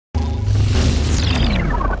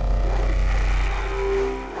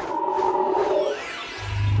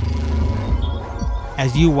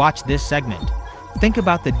As you watch this segment, think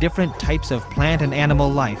about the different types of plant and animal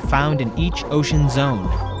life found in each ocean zone.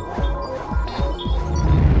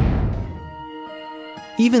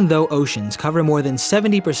 Even though oceans cover more than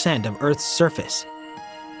 70% of Earth's surface,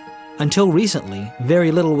 until recently,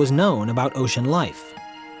 very little was known about ocean life.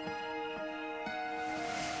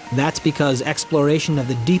 That's because exploration of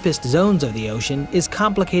the deepest zones of the ocean is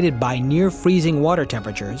complicated by near-freezing water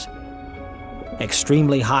temperatures,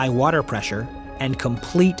 extremely high water pressure, and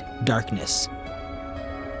complete darkness.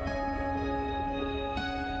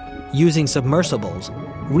 Using submersibles,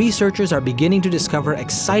 researchers are beginning to discover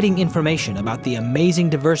exciting information about the amazing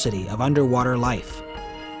diversity of underwater life.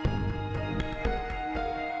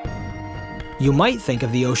 You might think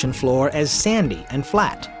of the ocean floor as sandy and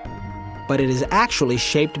flat, but it is actually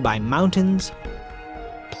shaped by mountains,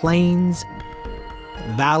 plains,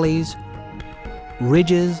 valleys,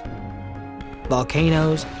 ridges,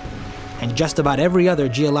 volcanoes, and just about every other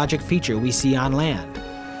geologic feature we see on land.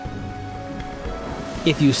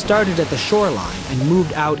 If you started at the shoreline and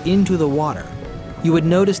moved out into the water, you would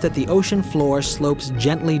notice that the ocean floor slopes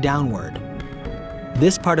gently downward.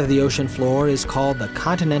 This part of the ocean floor is called the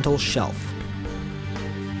continental shelf.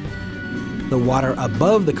 The water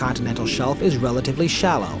above the continental shelf is relatively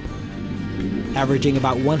shallow, averaging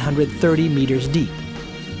about 130 meters deep.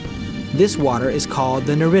 This water is called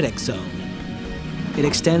the Neritic Zone. It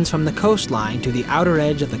extends from the coastline to the outer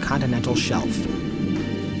edge of the continental shelf.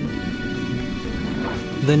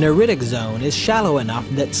 The Neritic Zone is shallow enough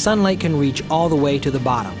that sunlight can reach all the way to the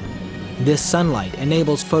bottom. This sunlight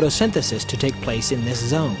enables photosynthesis to take place in this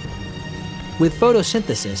zone. With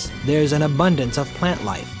photosynthesis, there's an abundance of plant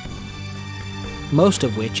life, most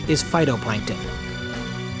of which is phytoplankton.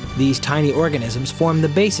 These tiny organisms form the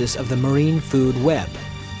basis of the marine food web.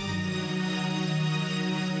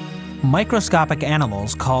 Microscopic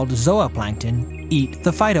animals called zooplankton eat the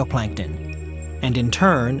phytoplankton, and in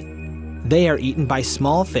turn, they are eaten by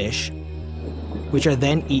small fish, which are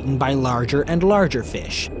then eaten by larger and larger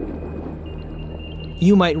fish.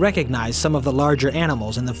 You might recognize some of the larger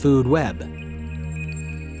animals in the food web: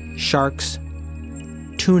 sharks,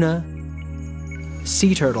 tuna,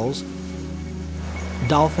 sea turtles,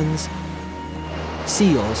 dolphins,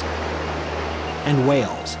 seals, and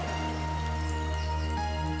whales.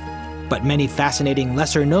 But many fascinating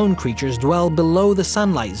lesser-known creatures dwell below the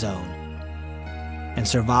sunlight zone and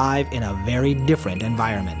survive in a very different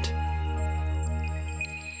environment.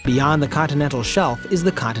 Beyond the continental shelf is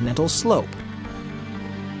the continental slope.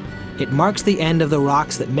 It marks the end of the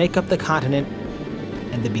rocks that make up the continent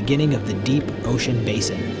and the beginning of the deep ocean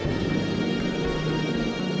basin.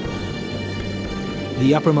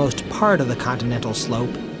 The uppermost part of the continental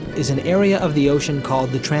slope is an area of the ocean called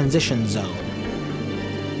the transition zone.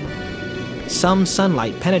 Some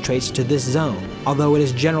sunlight penetrates to this zone, although it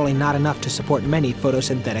is generally not enough to support many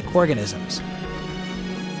photosynthetic organisms.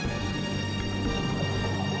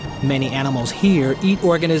 Many animals here eat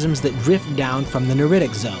organisms that drift down from the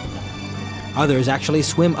Neritic Zone. Others actually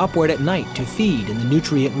swim upward at night to feed in the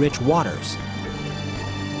nutrient-rich waters.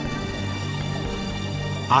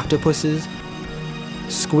 Octopuses,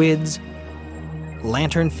 squids,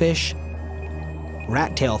 lanternfish,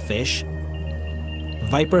 rat-tail fish,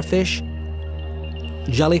 viperfish,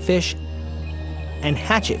 jellyfish, and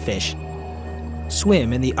hatchetfish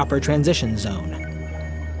swim in the upper transition zone.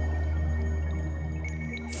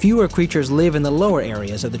 Fewer creatures live in the lower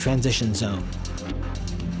areas of the transition zone.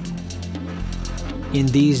 In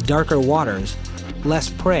these darker waters, less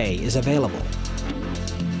prey is available.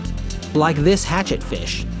 Like this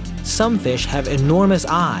hatchetfish, some fish have enormous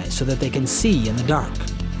eyes so that they can see in the dark.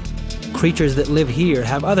 Creatures that live here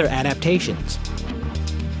have other adaptations,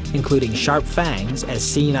 including sharp fangs, as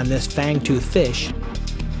seen on this fang-toothed fish,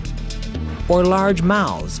 or large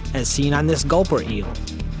mouths, as seen on this gulper eel,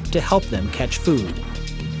 to help them catch food.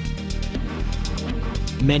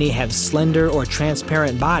 Many have slender or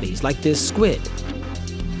transparent bodies, like this squid,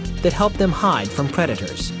 that help them hide from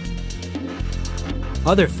predators.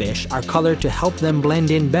 Other fish are colored to help them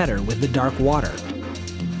blend in better with the dark water.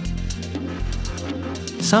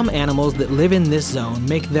 Some animals that live in this zone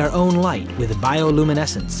make their own light with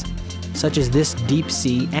bioluminescence, such as this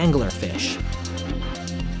deep-sea anglerfish.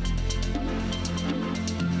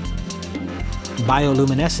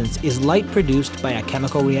 Bioluminescence is light produced by a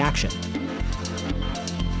chemical reaction.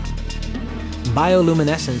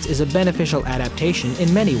 Bioluminescence is a beneficial adaptation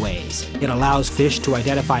in many ways. It allows fish to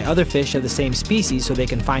identify other fish of the same species so they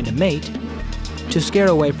can find a mate, to scare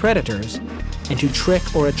away predators, and to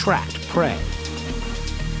trick or attract prey.